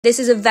This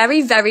is a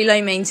very, very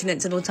low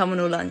maintenance and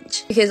autumnal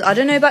lunch because I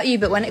don't know about you,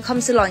 but when it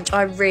comes to lunch,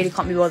 I really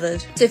can't be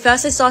bothered. So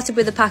first I started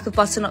with a pack of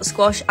butternut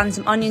squash and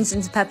some onions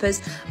and some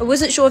peppers. I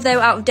wasn't sure if they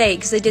were out of date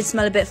because they did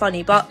smell a bit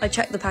funny, but I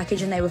checked the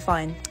package and they were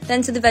fine.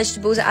 Then to the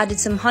vegetables, I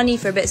added some honey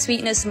for a bit of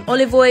sweetness, some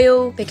olive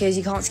oil because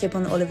you can't skip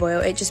on the olive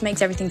oil. It just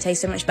makes everything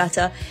taste so much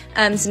better.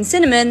 Some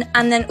cinnamon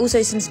and then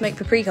also some smoked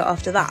paprika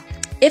after that.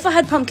 If I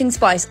had pumpkin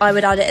spice, I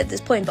would add it at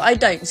this point, but I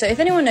don't. So if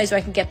anyone knows where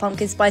I can get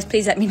pumpkin spice,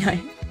 please let me know.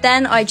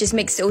 Then I just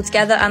mixed it all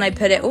together and I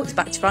put it, it's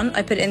back to front.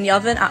 I put it in the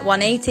oven at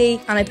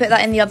 180 and I put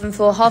that in the oven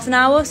for half an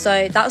hour.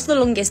 So that was the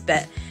longest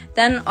bit.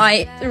 Then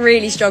I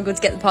really struggled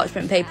to get the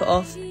parchment paper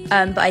off,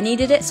 but I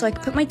needed it so I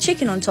could put my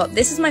chicken on top.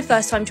 This is my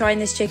first time trying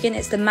this chicken.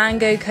 It's the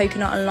mango,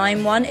 coconut and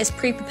lime one. It's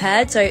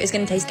pre-prepared, so it's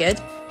going to taste good.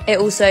 It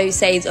also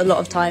saves a lot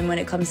of time when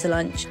it comes to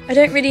lunch. I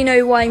don't really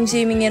know why I'm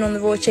zooming in on the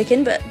raw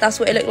chicken, but that's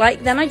what it looked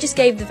like. Then I just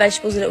gave the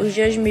vegetables a little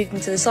zhuzh, moved them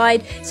to the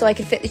side so I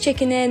could fit the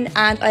chicken in,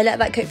 and I let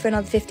that cook for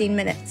another 15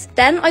 minutes.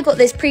 Then I got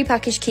this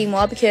pre-packaged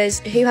quinoa because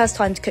who has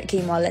time to cook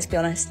quinoa, let's be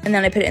honest. And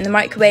then I put it in the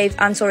microwave,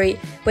 and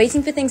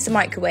waiting for things to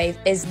microwave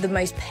is the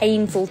most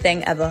painful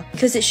thing ever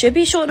because it should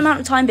be a short amount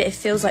of time, but it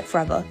feels like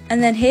forever.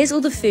 And then here's all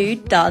the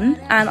food done,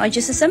 and I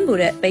just assembled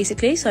it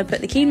basically. So I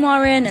put the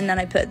quinoa in, and then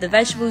I put the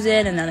vegetables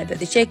in, and then I put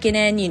the chicken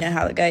in. You know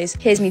how it goes.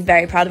 Here's me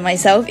very proud of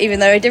myself,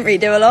 even though I didn't really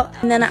do a lot.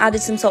 And then I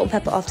added some salt and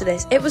pepper after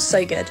this. It was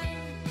so good.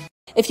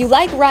 If you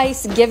like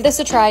rice, give this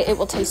a try. It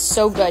will taste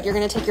so good. You're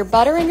going to take your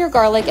butter and your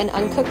garlic and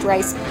uncooked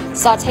rice,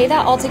 saute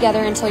that all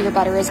together until your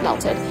butter is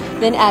melted.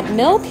 Then add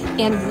milk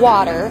and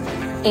water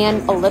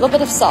and a little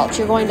bit of salt.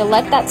 You're going to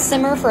let that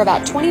simmer for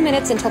about 20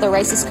 minutes until the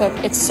rice is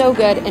cooked. It's so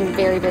good and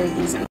very, very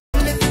easy.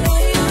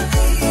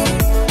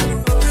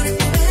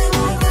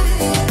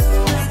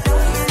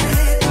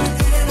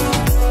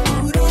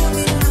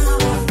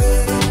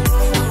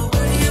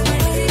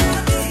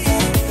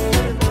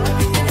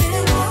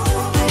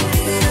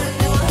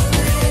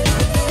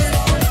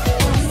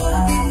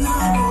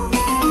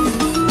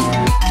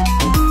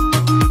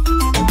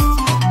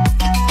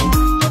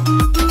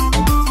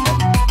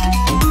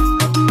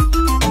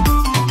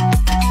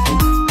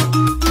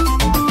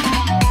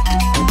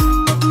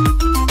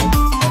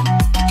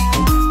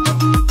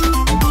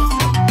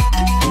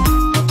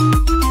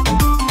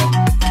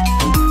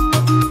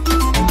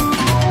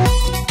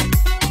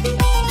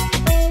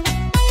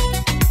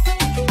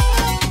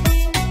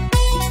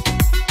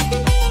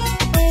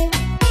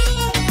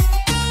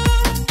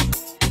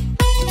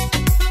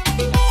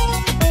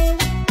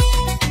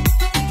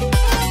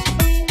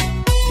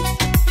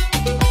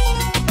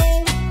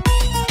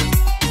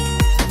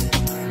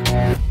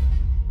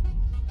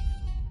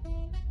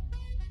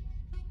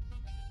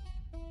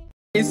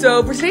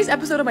 So for today's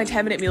episode of my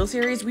 10-minute meal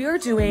series, we are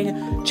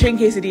doing chicken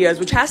quesadillas,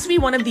 which has to be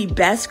one of the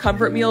best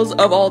comfort meals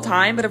of all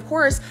time. But of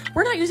course,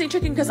 we're not using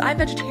chicken because I'm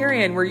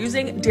vegetarian. We're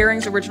using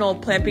Daring's original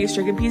plant-based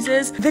chicken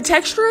pieces. The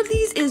texture of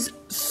these is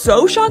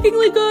so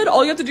shockingly good.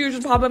 All you have to do is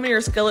just pop them in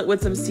your skillet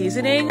with some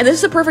seasoning. And this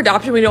is a perfect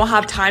option when you don't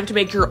have time to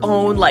make your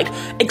own like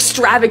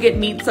extravagant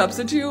meat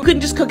substitute. You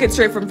can just cook it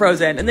straight from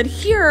frozen. And then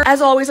here,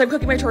 as always, I'm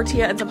cooking my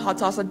tortilla and some hot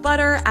sauce and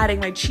butter, adding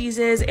my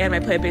cheeses and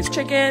my plant-based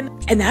chicken.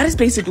 And that is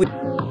basically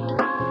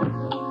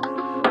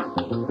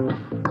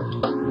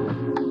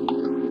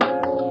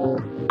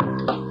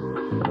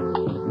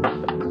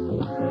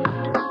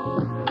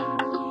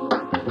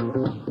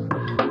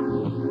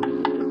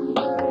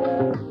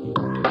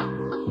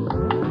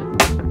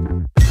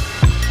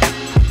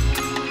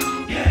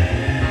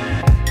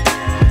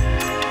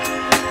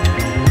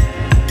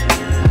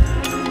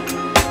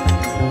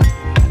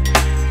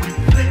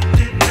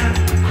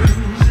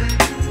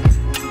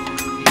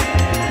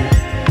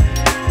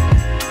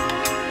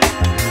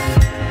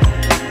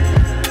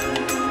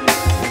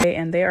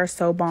and they are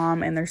so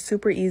bomb and they're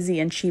super easy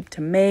and cheap to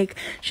make.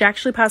 She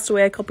actually passed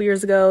away a couple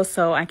years ago,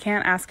 so I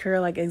can't ask her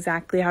like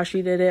exactly how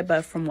she did it,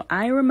 but from what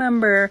I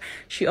remember,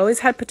 she always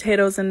had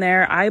potatoes in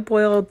there. I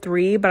boiled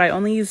 3, but I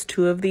only used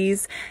 2 of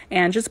these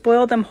and just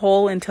boiled them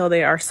whole until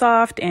they are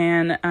soft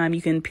and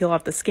you can peel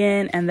off the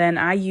skin. And then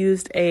I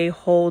used a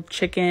whole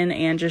chicken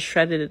and just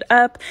shredded it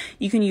up.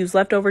 You can use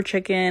leftover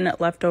chicken,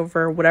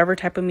 leftover whatever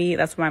type of meat.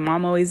 That's what my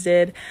mom always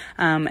did.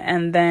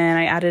 And then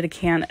I added a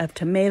can of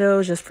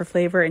tomatoes just for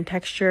flavor and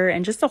texture,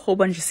 and just a whole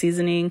bunch of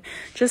seasoning.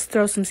 Just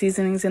throw some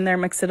seasonings in there,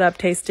 mix it up,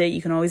 taste it.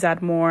 You can always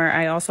add more.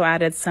 I also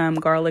added some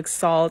garlic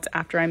salt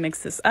after I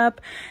mix this up.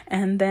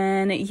 And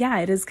then yeah,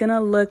 it is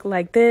gonna look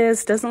like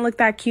this. Doesn't look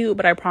that cute,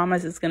 but I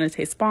promise it's gonna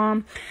taste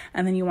bomb.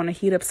 And then you want to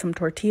heat up some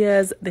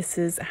tortillas. This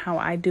is how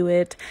I do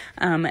it.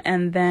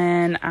 And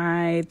then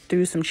I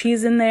threw some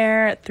cheese in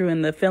there, threw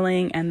in the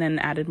filling, and then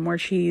added more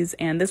cheese.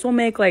 And this will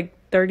make like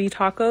 30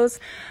 tacos.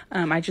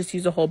 I just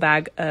use a whole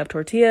bag of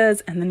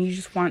tortillas, and then you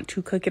just want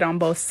to cook it on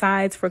both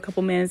sides for a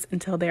couple minutes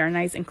until they are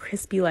nice and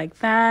crispy like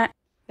that.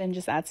 Then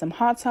just add some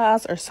hot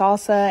sauce or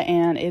salsa,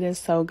 and it is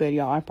so good,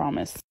 y'all, I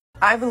promise.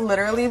 I've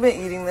literally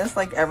been eating this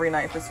like every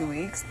night for 2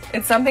 weeks.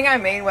 It's something I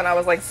made when I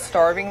was like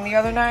starving the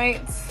other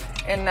night,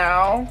 and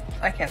now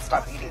I can't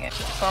stop eating it.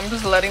 So I'm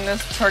just letting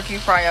this turkey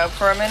fry up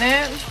for a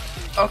minute.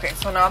 Okay,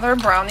 so now they're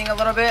browning a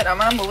little bit. I'm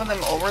gonna move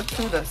them over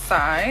to the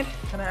side.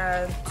 I'm gonna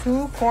add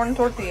 2 corn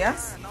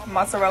tortillas,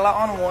 mozzarella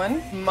on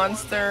one,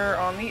 Munster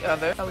on the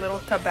other, a little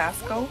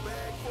Tabasco.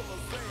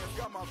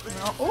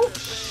 Now, oh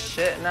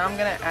shit, now I'm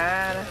gonna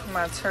add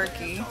my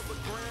turkey.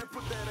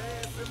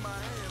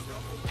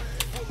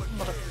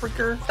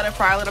 Motherfreaker. I'm gonna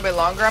fry a little bit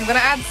longer. I'm gonna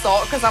add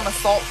salt because I'm a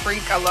salt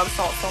freak. I love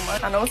salt so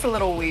much. I know it's a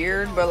little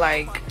weird, but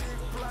like,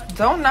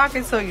 don't knock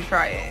it till you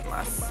try it.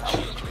 My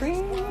sour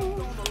cream.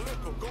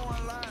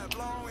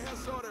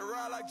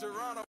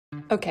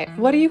 Okay,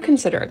 what do you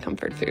consider a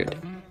comfort food?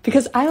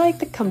 Because I like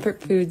that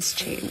comfort foods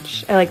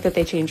change. I like that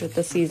they change with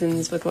the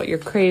seasons, with what you're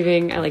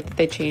craving. I like that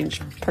they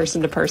change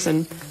person to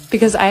person.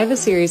 Because I have a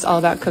series all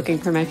about cooking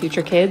for my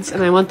future kids,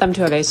 and I want them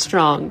to have a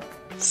strong,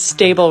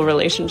 stable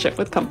relationship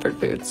with comfort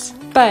foods.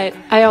 But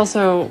I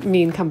also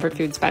mean comfort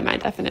foods by my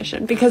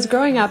definition. Because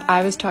growing up,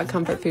 I was taught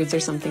comfort foods are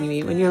something you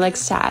eat when you're like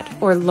sad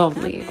or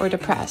lonely or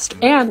depressed.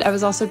 And I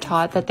was also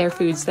taught that they're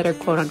foods that are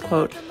quote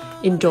unquote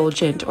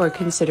indulgent or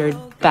considered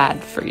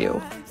bad for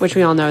you, which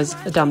we all know is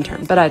a dumb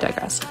term, but I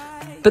digress.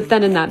 But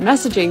then in that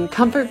messaging,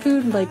 comfort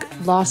food like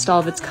lost all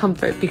of its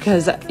comfort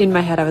because in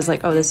my head I was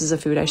like, oh, this is a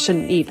food I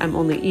shouldn't eat. I'm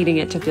only eating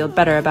it to feel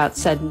better about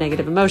said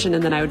negative emotion,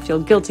 and then I would feel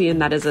guilty, and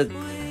that is a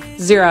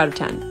 0 out of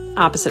 10,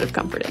 opposite of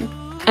comforting.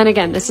 And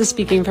again, this is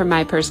speaking from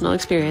my personal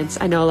experience.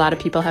 I know a lot of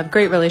people have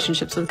great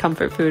relationships with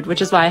comfort food,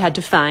 which is why I had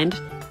to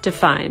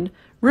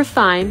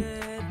refine,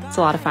 it's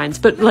a lot of fines,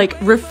 but like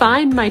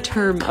refine my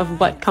term of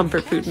what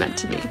comfort food meant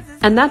to me.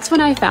 And that's when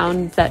I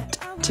found that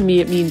to me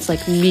it means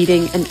like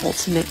meeting an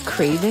ultimate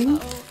craving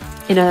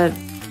in a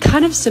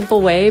kind of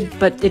simple way,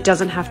 but it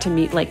doesn't have to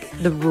meet like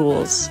the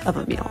rules of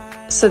a meal.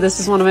 So this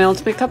is one of my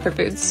ultimate comfort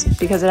foods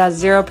because it has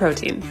 0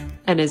 protein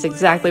and is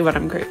exactly what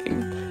I'm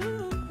craving.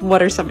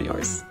 What are some of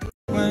yours?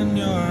 When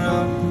you're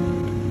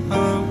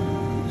outside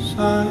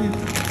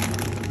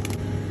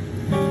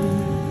in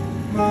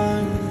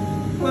my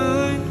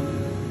mind,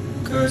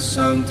 'cause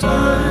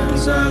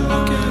sometimes I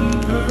look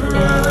in her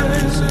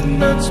eyes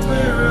and that's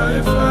where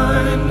I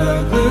find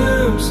a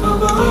glimpse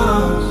of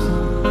us,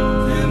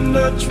 and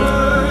I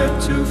try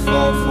to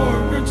fall for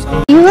her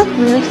time. You look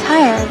really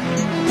tired.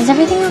 Is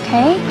everything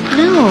okay?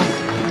 No,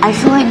 I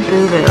feel like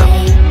boo-boo.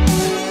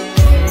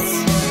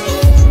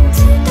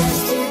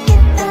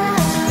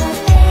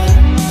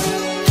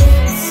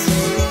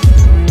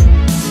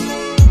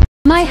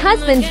 My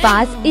husband's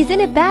boss is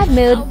in a bad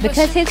mood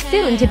because his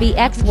soon-to-be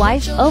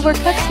ex-wife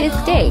overcooked his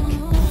steak.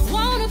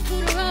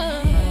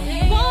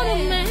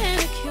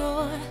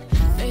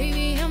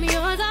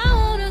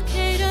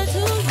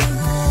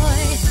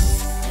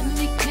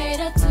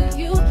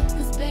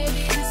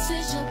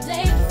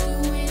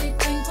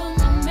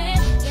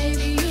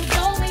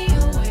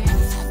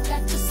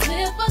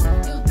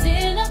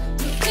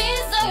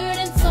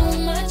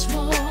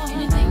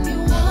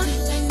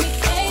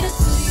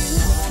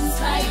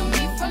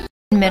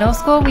 In middle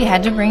school, we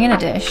had to bring in a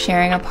dish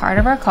sharing a part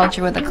of our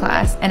culture with the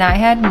class, and I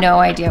had no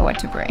idea what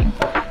to bring.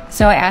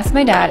 So I asked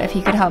my dad if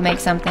he could help make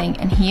something,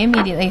 and he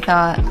immediately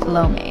thought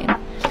lo mein.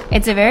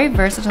 It's a very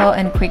versatile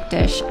and quick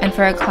dish, and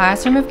for a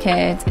classroom of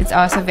kids, it's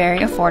also very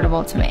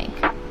affordable to make.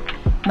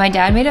 My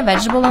dad made a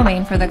vegetable lo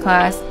mein for the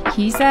class.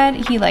 He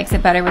said he likes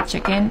it better with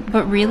chicken,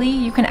 but really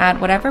you can add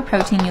whatever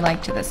protein you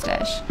like to this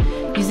dish.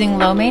 Using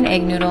lo mein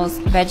egg noodles,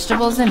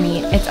 vegetables, and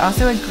meat, it's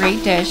also a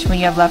great dish when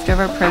you have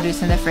leftover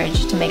produce in the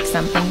fridge to make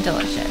something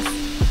delicious.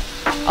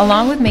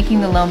 Along with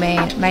making the lo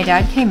mein, my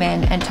dad came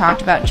in and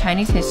talked about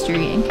Chinese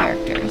history and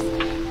characters.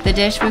 The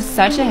dish was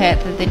such a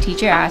hit that the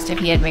teacher asked if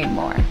he had made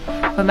more,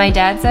 but my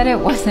dad said it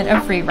wasn't a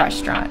free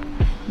restaurant.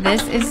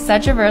 This is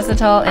such a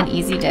versatile and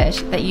easy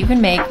dish that you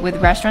can make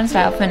with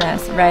restaurant-style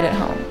finesse right at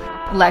home.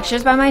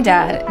 Lectures by my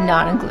dad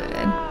not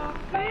included.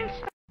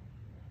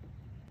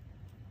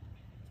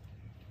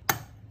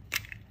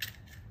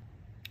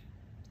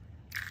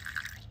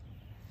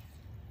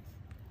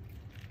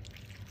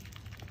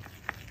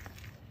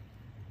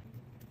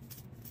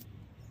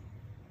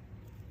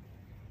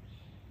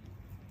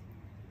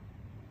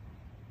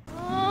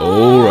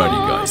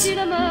 Alrighty guys,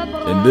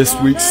 in this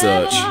week's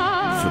search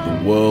for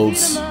the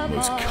world's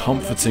most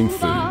comforting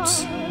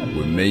foods,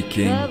 we're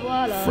making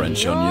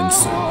French onion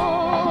soup.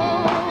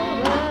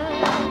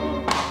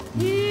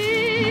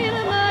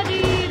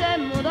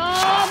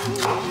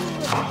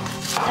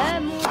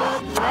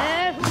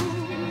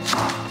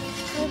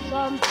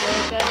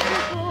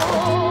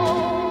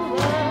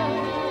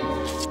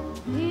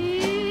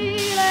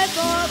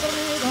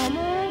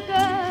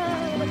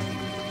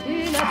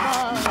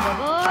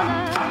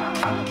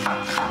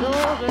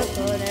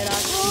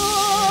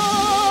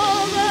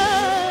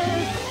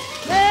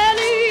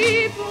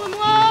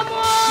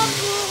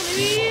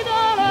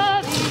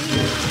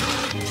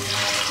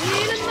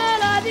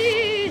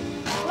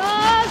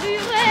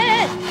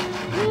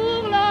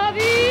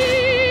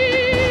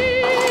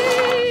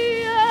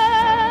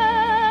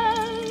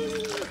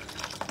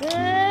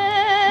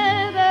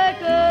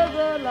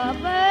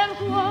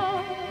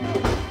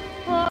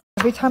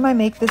 Every time I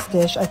make this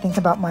dish, I think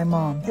about my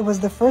mom. It was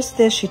the first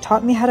dish she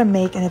taught me how to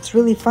make, and it's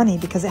really funny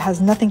because it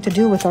has nothing to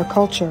do with our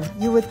culture.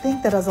 You would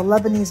think that as a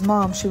Lebanese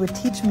mom, she would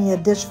teach me a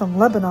dish from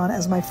Lebanon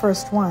as my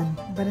first one.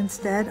 But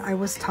instead, I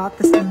was taught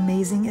this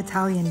amazing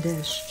Italian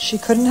dish. She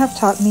couldn't have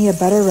taught me a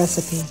better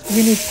recipe.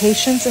 You need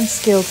patience and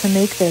skill to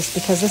make this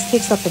because this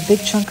takes up a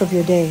big chunk of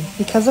your day.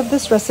 Because of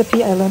this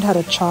recipe, I learned how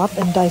to chop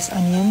and dice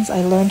onions.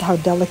 I learned how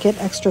delicate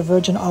extra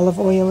virgin olive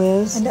oil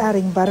is, and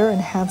adding butter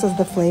enhances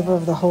the flavor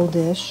of the whole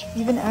dish.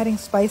 Even adding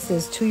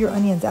spices to your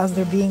onions as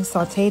they're being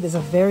sauteed is a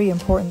very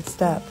important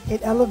step. It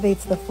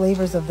elevates the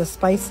flavors of the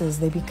spices.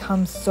 They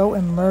become so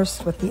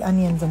immersed with the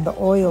onions and the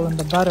oil and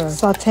the butter.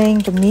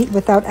 Sauteing the meat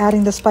without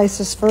adding the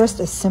spices first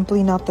is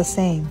simply not the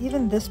same.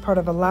 Even this part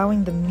of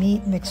allowing the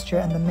meat mixture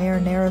and the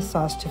marinara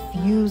sauce to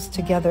fuse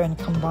together and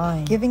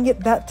combine. Giving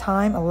it that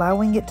time,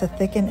 allowing it to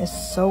thicken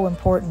is so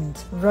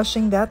important.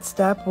 Rushing that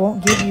step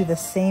won't give you the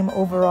same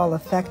overall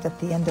effect at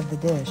the end of the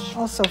dish.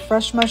 Also,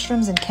 fresh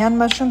mushrooms and canned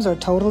mushrooms are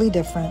totally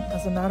different.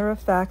 As a matter of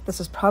fact,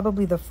 this is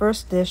probably the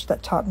first dish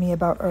that taught me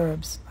about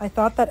herbs. I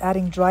thought that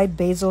adding dried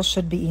basil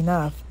should be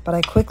enough, but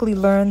I quickly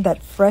learned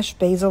that fresh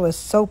basil is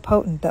so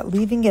potent that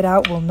leaving it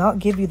out will not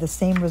give you the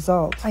same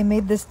result. I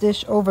made this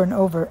dish over and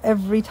over,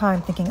 every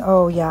time thinking,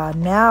 oh yeah,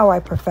 now I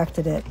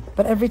perfected it.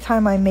 But every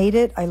time I made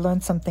it, I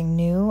learned something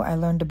new. I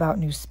learned about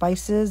new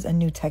spices, a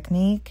new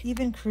technique.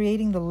 Even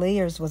creating the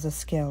layers was a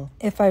skill.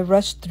 If I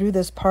rushed through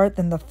this part,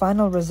 then the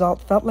final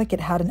result felt like it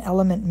had an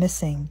element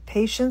missing.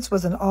 Patience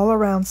was an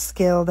all-around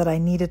skill that I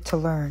needed to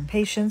learn.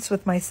 Patience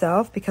with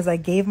myself because I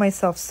gave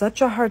myself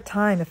such a hard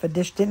time if a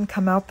dish didn't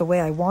come out the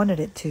way I wanted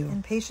it to.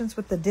 And patience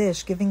with the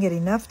dish, giving it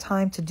enough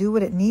time to do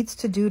what it needs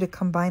to do to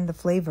combine the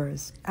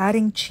flavors.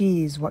 Adding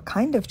cheese, what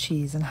kind of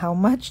cheese and how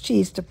much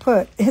cheese to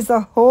put is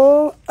a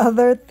whole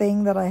other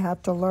thing that I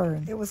had to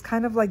learn. It was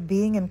kind of like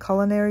being in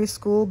culinary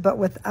school, but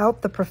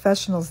without the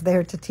professionals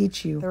there to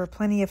teach you. There were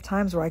plenty of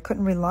times where I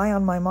couldn't rely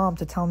on my mom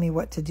to tell me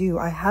what to do.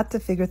 I had to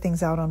figure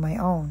things out on my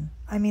own.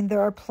 I mean,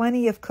 there are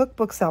plenty of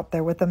cookbooks out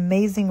there with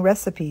amazing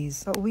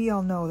recipes, but we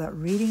all know that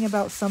reading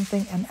about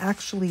something and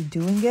actually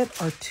doing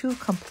it are two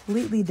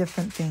completely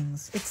different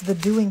things. It's the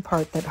doing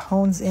part that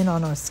hones in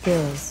on our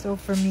skills. So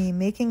for me,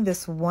 making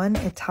this one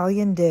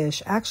Italian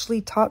dish actually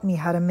taught me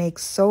how to make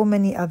so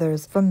many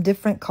others from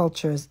different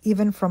cultures,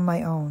 even from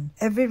my own.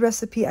 Every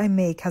recipe I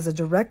make has a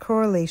direct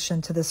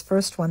correlation to this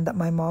first one that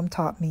my mom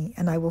taught me,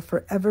 and I will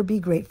forever be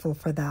grateful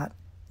for that.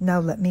 Now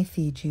let me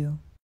feed you.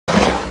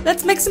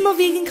 Let's make some more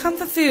vegan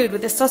comfort food with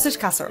this sausage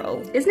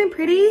casserole. Isn't it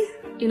pretty?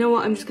 You know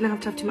what, I'm just gonna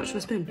have to have too much of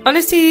a spoon.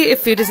 Honestly,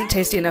 if food isn't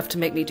tasty enough to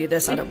make me do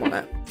this, I don't want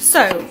it.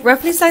 So,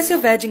 roughly slice your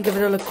veg and give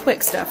it all a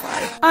quick stir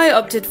fry. I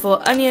opted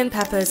for onion,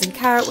 peppers, and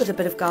carrot with a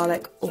bit of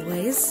garlic,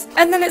 always.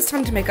 And then it's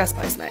time to make our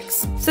spice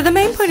mix. So the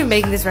main point of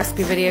making this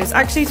recipe video is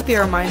actually to be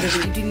a reminder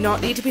that you do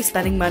not need to be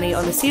spending money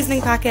on a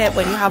seasoning packet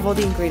when you have all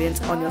the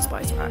ingredients on your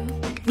spice rack.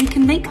 We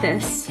can make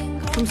this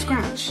from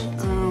scratch.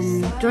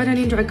 Dried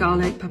onion, dried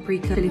garlic,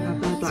 paprika, chili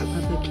pepper, black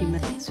pepper,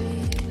 cumin.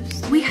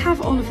 We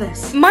have all of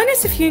this.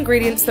 Minus a few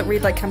ingredients that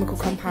read like chemical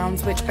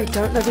compounds, which I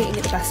don't love eating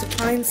at the best of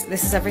times.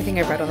 This is everything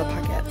I read on the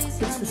packet.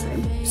 It's the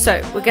same.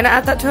 So, we're gonna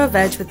add that to our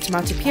veg with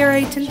tomato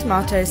puree, tinned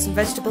tomatoes, some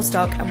vegetable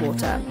stock, and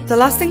water. The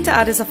last thing to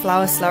add is a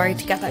flour slurry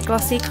to get that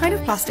glossy, kind of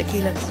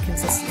plasticky looking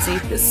consistency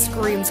that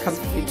screams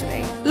comfort food to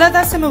me. Let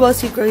that simmer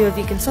whilst you grill your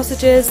vegan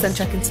sausages, then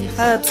chuck in some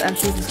herbs and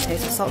season to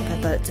taste with salt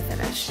and pepper to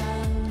finish.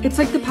 It's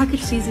like the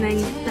packaged seasoning,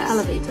 the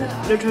elevated.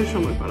 They're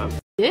traditional milk product.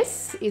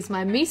 This is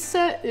my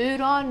miso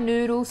udon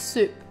noodle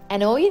soup,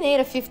 and all you need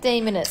are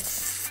 15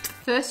 minutes.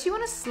 First, you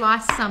want to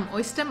slice some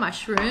oyster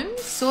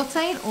mushrooms,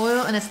 saute in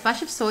oil and a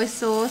splash of soy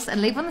sauce,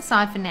 and leave on the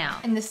side for now.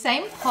 In the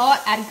same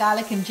pot, add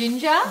garlic and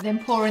ginger,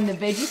 then pour in the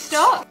veggie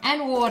stock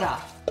and water.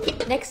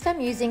 Next,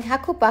 I'm using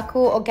hakubaku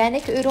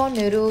organic udon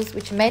noodles,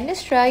 which are made in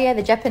Australia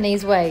the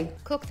Japanese way.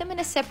 Cook them in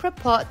a separate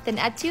pot, then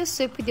add to your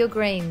soup with your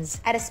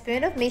greens. Add a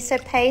spoon of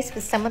miso paste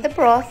with some of the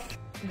broth,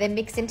 then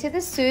mix into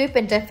the soup,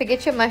 and don't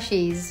forget your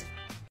mushies.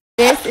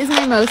 This is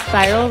my most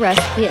viral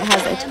recipe. It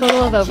has a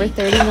total of over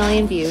 30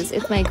 million views.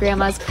 It's my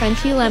grandma's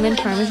crunchy lemon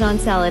parmesan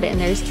salad, and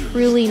there's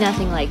truly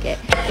nothing like it.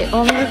 It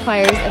only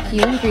requires a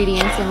few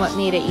ingredients, and what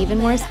made it even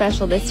more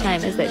special this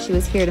time is that she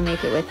was here to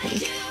make it with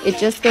me. It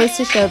just goes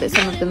to show that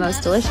some of the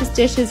most delicious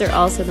dishes are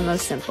also the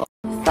most simple.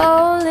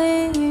 Falling